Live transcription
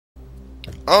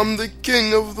I'm the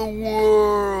king of the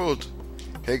world!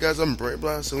 Hey guys, I'm Bright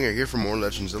Blast, and we are here for more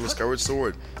Legends of the Skyward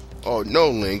Sword. Oh, no,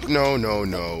 Link. No.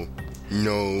 No,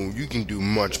 you can do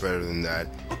much better than that.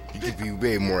 You can be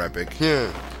way more epic.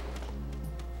 Yeah.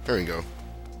 There we go.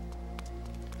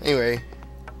 Anyway,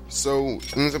 so in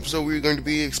this episode we're going to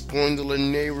be exploring the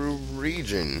Lanayru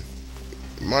region.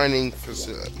 Mining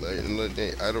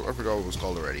facility. I forgot what it was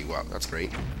called already. Wow, that's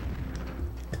great.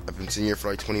 I've been sitting here for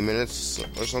like 20 minutes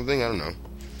or something. I don't know.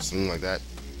 Something like that.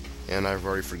 And I've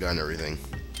already forgotten everything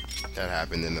that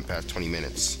happened in the past 20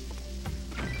 minutes.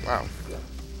 Wow.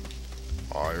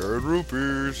 I heard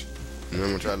rupees. How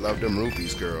much I love them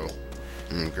rupees, girl.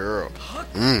 Girl.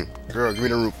 Girl, give me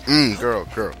them rupees.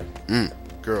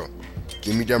 Girl.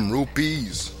 Give me them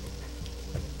rupees.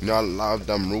 You know I love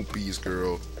them rupees,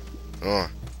 girl.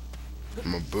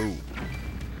 I'm a boo.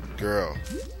 Girl.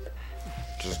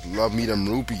 Just love me them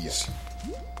rupees.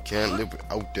 Can't live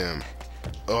without them.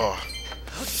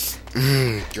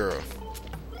 Girl.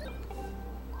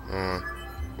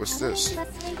 What's this?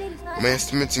 My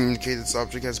estimates indicate this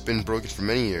object has been broken for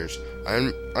many years. I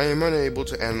am unable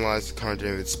to analyze the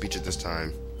content of its speech at this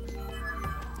time.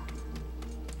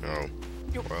 Oh.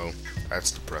 Well, that's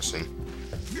depressing.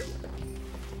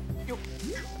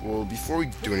 Well, before we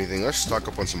do anything, let's stock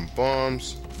up on some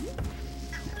bombs.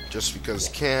 Just because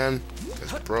can,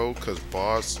 cause bro, cause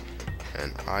boss,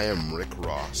 and I am Rick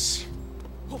Ross.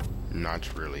 Not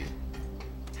really.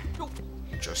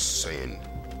 Just saying.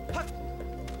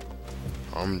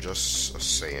 I'm just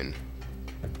saying.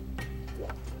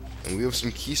 And we have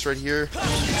some keys right here.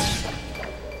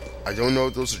 I don't know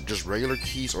if those are just regular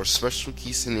keys or special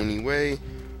keys in any way,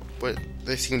 but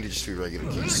they seem to just be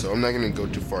regular keys, so I'm not going to go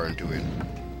too far into it.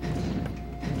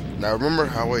 Now remember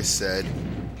how I said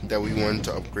that we wanted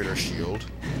to upgrade our shield?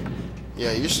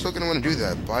 Yeah, you're still going to want to do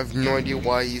that, but I have no idea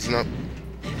why he's not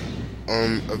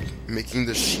making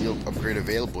the shield upgrade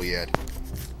available yet.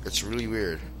 It's really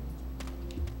weird.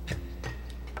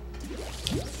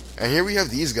 And here we have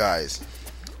these guys.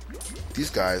 These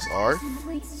guys are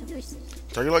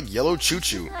talking like yellow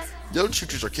choo-choo. Yellow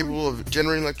choo-choos are capable of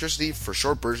generating electricity for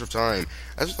short bursts of time.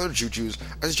 As with other choo-choos,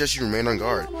 I suggest you remain on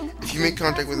guard. If you make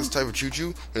contact with this type of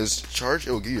choo-choo, when it's charged,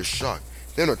 it will give you a shock.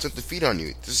 Then it'll attempt to feed on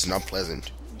you. This is not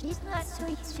pleasant.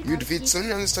 You defeat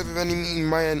something on this type of enemy.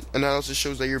 My analysis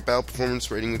shows that your battle performance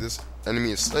rating with this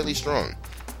enemy is slightly strong.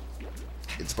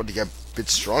 It's about to get a bit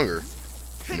stronger,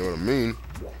 if you know what I mean.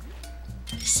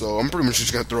 So I'm pretty much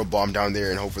just gonna throw a bomb down there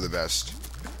and hope for the best.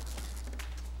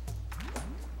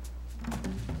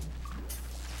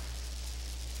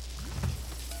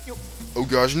 Oh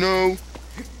gosh, no!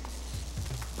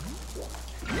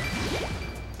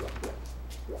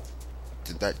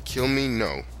 Did that kill me?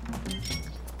 No.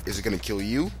 Is it gonna kill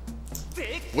you?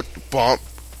 What? Bomb?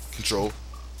 Controller?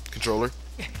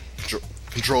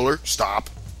 Controller? Stop.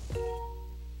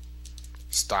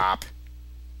 Stop.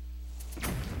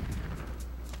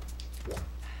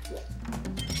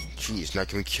 Jeez, now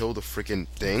can we kill the freaking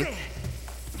thing?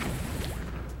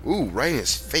 Ooh, right in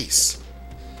his face.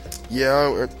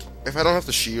 Yeah, if I don't have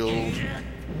the shield,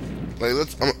 like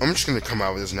I'm just gonna come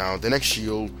out with this now. The next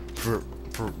shield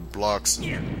blocks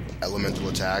elemental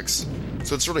attacks,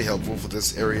 so it's really helpful for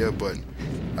this area. But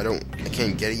I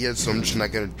can't get it yet, so I'm just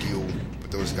not gonna deal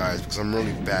with those guys because I'm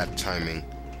really bad at timing.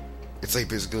 It's like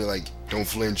basically like don't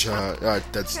flinch.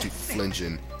 That's too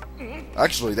flinching.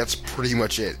 Actually, that's pretty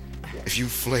much it. If you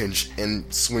flinch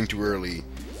and swing too early,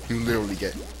 you literally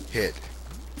get hit.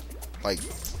 Like,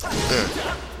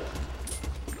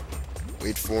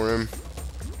 wait for him.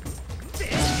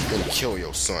 Gonna kill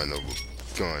your son over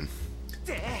a gun.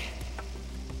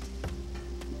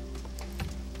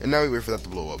 And now we wait for that to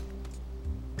blow up.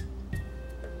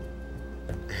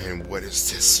 And what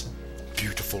is this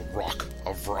beautiful rock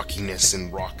of rockiness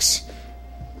and rocks?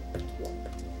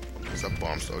 Is that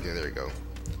bomb? Okay, there you go.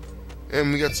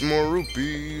 And we got some more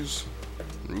rupees.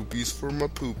 Rupees for my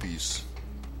poopies.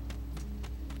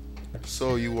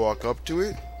 So you walk up to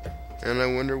it, and I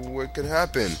wonder what could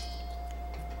happen.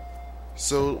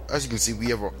 So, as you can see, we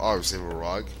have obviously have a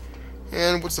rock.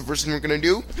 And what's the first thing we're gonna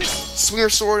do? Swing our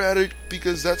sword at it,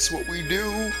 because that's what we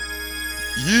do.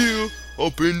 Yeah,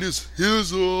 up in this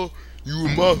hizza. You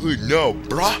in my hood now,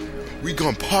 brah. We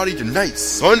gonna party tonight,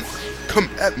 son. Come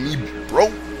at me,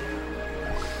 bro.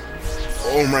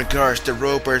 Oh my gosh, the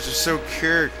ropers are so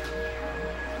cute.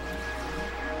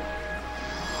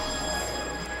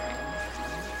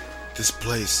 This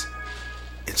place,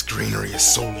 its greenery is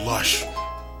so lush.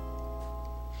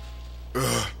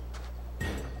 Ugh.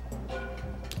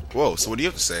 Whoa, so what do you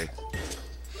have to say?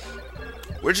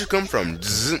 Where'd you come from?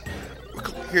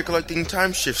 here collecting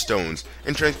time shift stones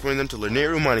and transporting them to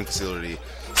Linear mining facility.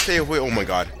 Stay away, oh my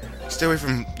god. Stay away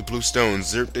from the blue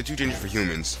stones, they're too dangerous for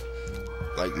humans.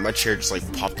 Like, my chair just like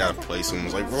popped out of place and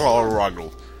was like,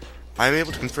 roggle. I am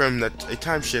able to confirm that a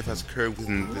time shift has occurred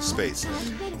within this space.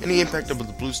 Any impact of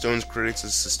the blue stones creates a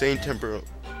sustained temporal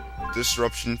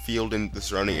disruption field in the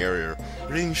surrounding area.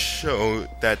 Readings show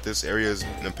that this area is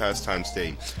in a past time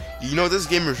state. You know, this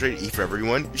game is rated E for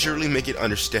everyone. You should really make it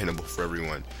understandable for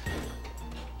everyone.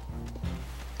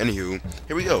 Anywho,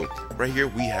 here we go. Right here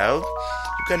we've got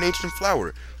an ancient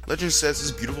flower. Legend says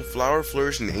this beautiful flower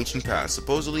flourished in the ancient past.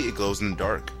 Supposedly it glows in the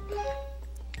dark.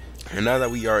 And now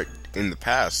that we are in the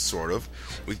past, sort of,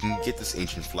 we can get this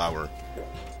ancient flower.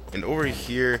 And over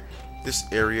here, this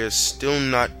area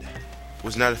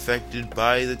was not affected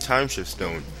by the time shift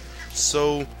stone.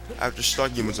 So, after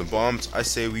stocking with some bombs, I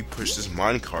say we push this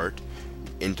minecart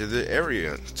into the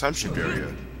area, time shift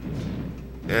area.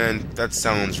 And that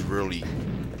sounds really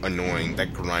annoying,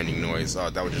 that grinding noise. Oh,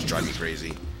 that would just drive me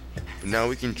crazy. But now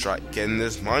we can try getting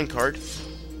this minecart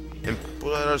and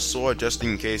pull out our sword just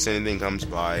in case anything comes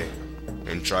by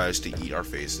and tries to eat our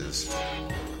faces.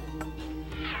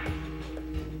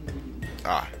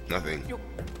 Ah, nothing.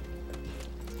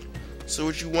 So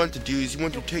what you want to do is you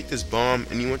want to take this bomb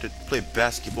and you want to play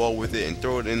basketball with it and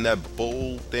throw it in that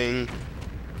bowl thing,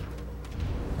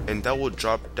 and that will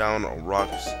drop down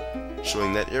rocks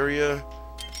showing that area,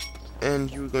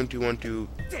 and you're going to want to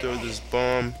throw this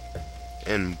bomb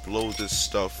and blow this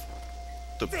stuff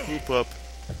to poop up,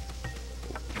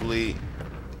 hopefully,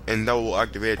 and that will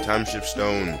activate a time shift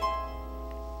stone.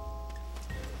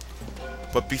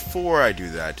 But before I do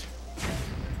that,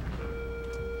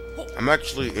 I'm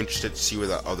actually interested to see where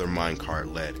that other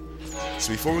minecart led.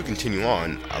 So before we continue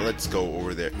on, let's go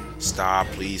over there. Stop,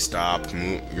 please stop.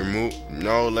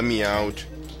 No, let me out.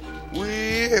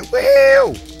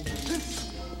 Woo!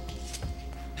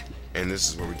 And this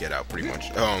is where we get out, pretty much.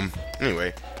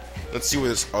 Anyway, let's see where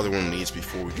this other one leads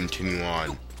before we continue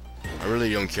on. I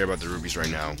really don't care about the rubies right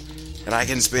now. And I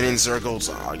can spin in circles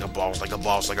like a boss, like a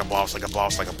boss, like a boss, like a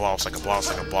boss, like a boss, like a boss,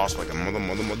 like a boss, like a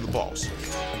mother boss.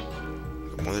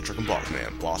 Mother trucking boss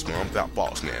man, boss man,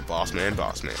 boss man, boss man,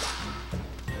 boss man.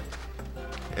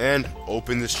 And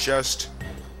open this chest.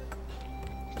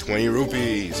 20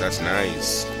 rupees, that's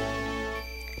nice.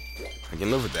 I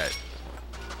can live with that.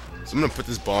 So I'm gonna put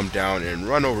this bomb down and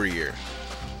run over here.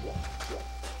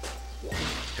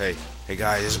 Hey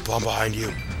guys, there's a bomb behind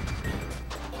you.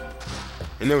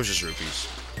 And there was just rupees.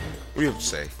 What do you have to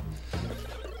say?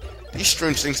 These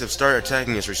strange things have started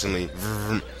attacking us recently.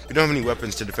 We don't have any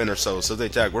weapons to defend ourselves, so they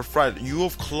attack. We're fried. You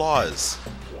have claws.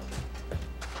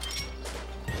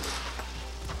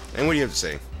 And what do you have to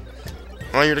say?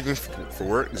 Oh, you're looking for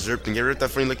work? Zerp, and get rid of that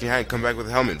funny looking hat and come back with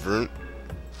a helmet.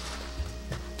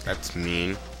 That's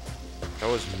mean. That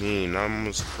was mean. I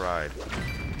almost cried.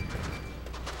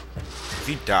 If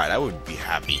he died, I would be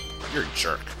happy. You're a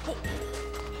jerk.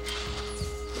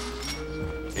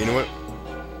 You know what?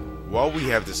 While we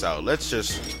have this out, let's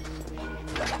just...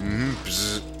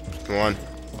 Come on.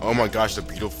 Oh my gosh, the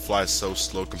beetle flies so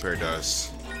slow compared to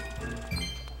us.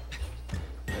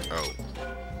 Oh.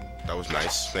 That was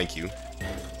nice. Thank you.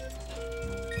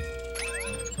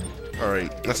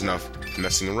 Alright, that's enough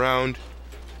messing around.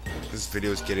 This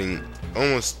video is getting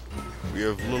almost... We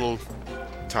have little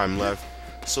time left.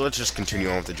 So let's just continue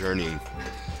on with the journey.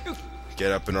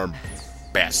 Get up in our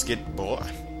basket, boy.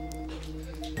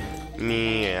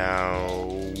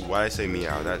 Meow. Why did I say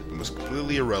meow? That was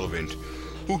completely irrelevant.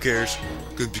 Who cares?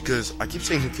 Because I keep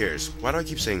saying who cares. Why do I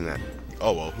keep saying that?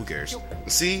 Oh well, who cares?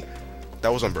 See? That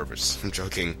was on purpose. I'm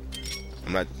joking.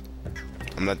 I'm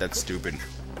not that stupid.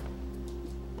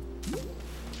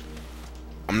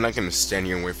 I'm not gonna stand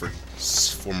here and wait for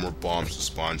 4 more bombs to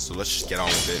spawn, so let's just get on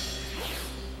with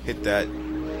it. Hit that.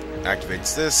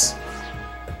 Activates this.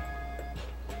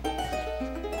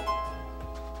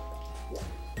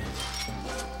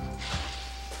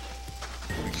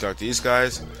 Talk to these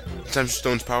guys. Time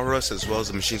stones power us as well as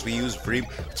the machines we use.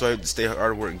 So I have to stay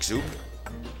hard work, Zoop.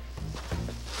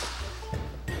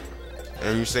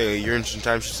 And you say you're in some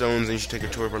time stones and you should take a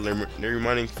tour of our Linear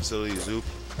mining facility, Zoop.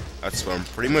 That's what I'm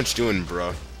pretty much doing,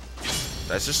 bruh.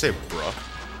 Did I just say bruh?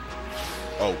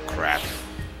 Oh crap.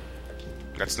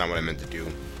 That's not what I meant to do.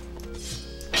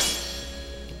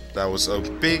 That was a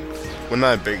big, well,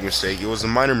 not a big mistake. It was a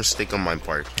minor mistake on my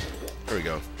part. There we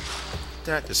go.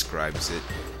 That describes it.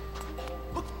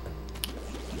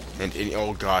 And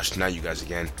oh gosh, not you guys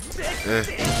again.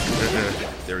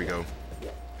 There we go.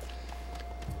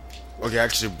 Okay,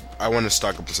 actually, I want to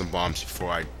stock up some bombs before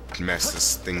I mess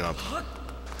this thing up.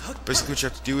 Basically what you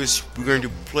have to do is we're going to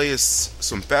play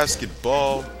some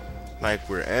basketball like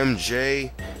we're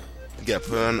MJ. We gotta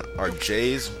put on our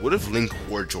J's. What if Link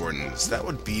wore Jordans? That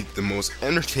would be the most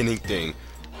entertaining thing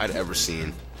I'd ever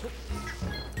seen.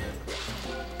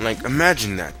 Like,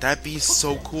 imagine that. That'd be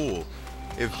so cool.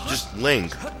 If just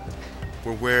Link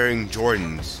were wearing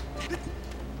Jordans.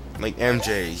 Like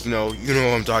MJ, you know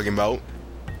what I'm talking about.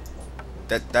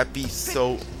 That'd be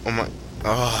so, oh my,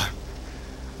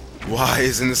 why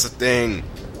isn't this a thing?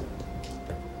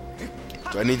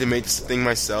 Do I need to make this a thing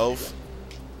myself?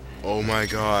 Oh my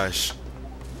gosh.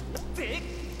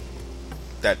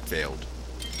 That failed.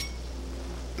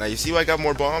 Now you see why I got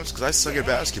more bombs? Because I suck at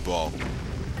basketball.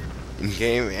 In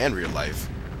game and real life.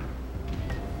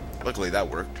 Luckily that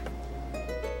worked.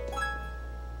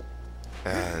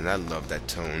 And I love that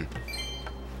tone.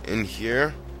 In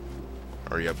here.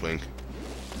 Hurry up, Link.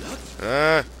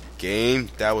 Game.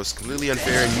 That was completely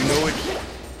unfair and you know it.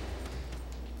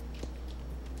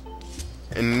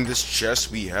 And in this chest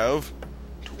we have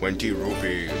 20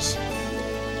 rupees.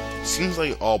 Seems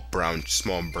like all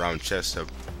small brown chests have.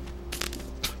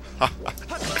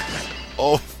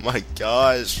 Oh my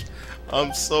gosh.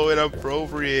 I'm so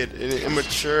inappropriate and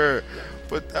immature.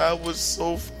 But that was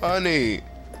so funny.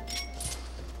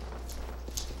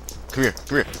 Come here,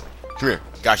 come here, come here.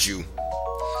 Got you.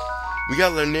 We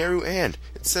got Laneru Ant.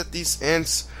 It said these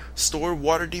ants store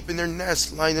water deep in their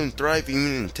nests, letting them thrive even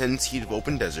in intense heat of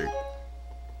open desert.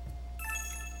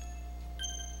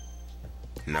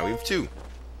 Now we have 2.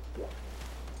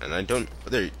 And I don't...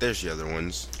 There's the other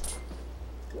ones.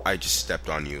 I just stepped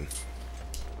on you.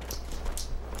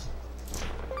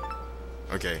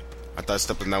 Okay. I thought I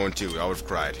stepped on that one too. I would have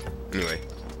cried. Anyway.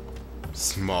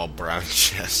 Small brown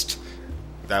chest.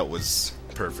 That was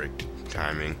perfect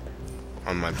timing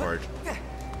on my part.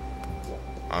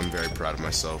 I'm very proud of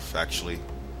myself, actually.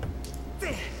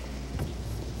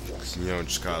 Cause,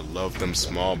 just gotta love them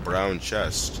small brown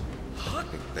chests.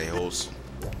 They hold...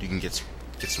 You can get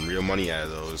some real money out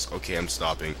of those. Okay, I'm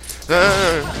stopping.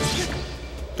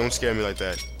 Don't scare me like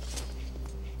that.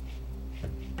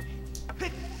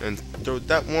 And throw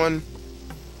that one.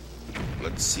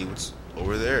 Let's see what's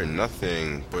over there.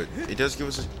 Nothing. But it does give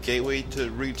us a gateway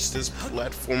to reach this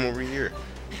platform over here.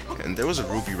 And there was a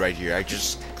rupee right here. I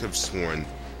just could have sworn.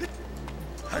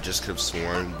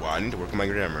 Wow, I need to work on my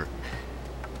grammar.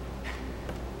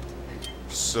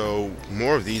 So,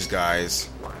 more of these guys.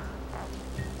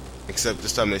 Except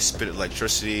this time they spit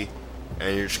electricity,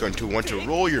 and you're just going to want to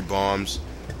roll your bombs,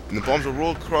 and the bombs will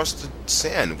roll across the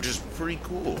sand, which is pretty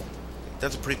cool.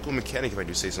 That's a pretty cool mechanic if I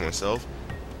do say so myself.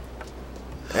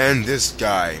 And this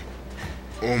guy.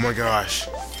 Oh my gosh.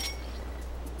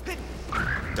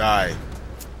 Die.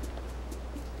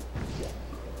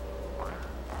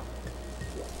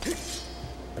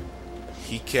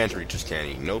 He can't reach us, can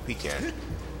he? Nope, he can't.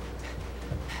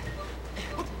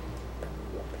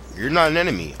 You're not an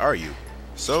enemy, are you?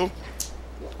 So,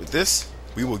 with this,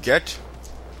 we will get...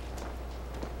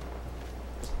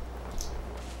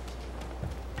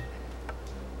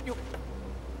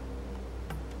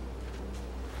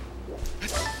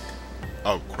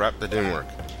 Oh crap, that didn't work.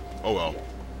 Oh well.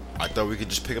 I thought we could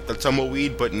just pick up the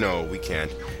tumbleweed, but no, we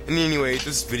can't. And anyway,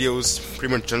 this video is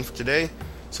pretty much done for today.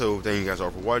 So, thank you guys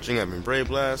all for watching. I've been Brave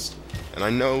Blast. And I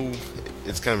know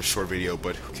it's kind of a short video,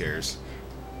 but who cares?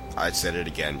 I said it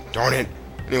again. Darn it!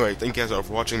 Anyway, thank you guys all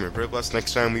for watching. My Brave Blast.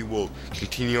 Next time we will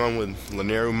continue on with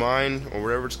Laneru Mine, or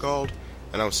whatever it's called.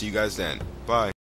 And I will see you guys then. Bye.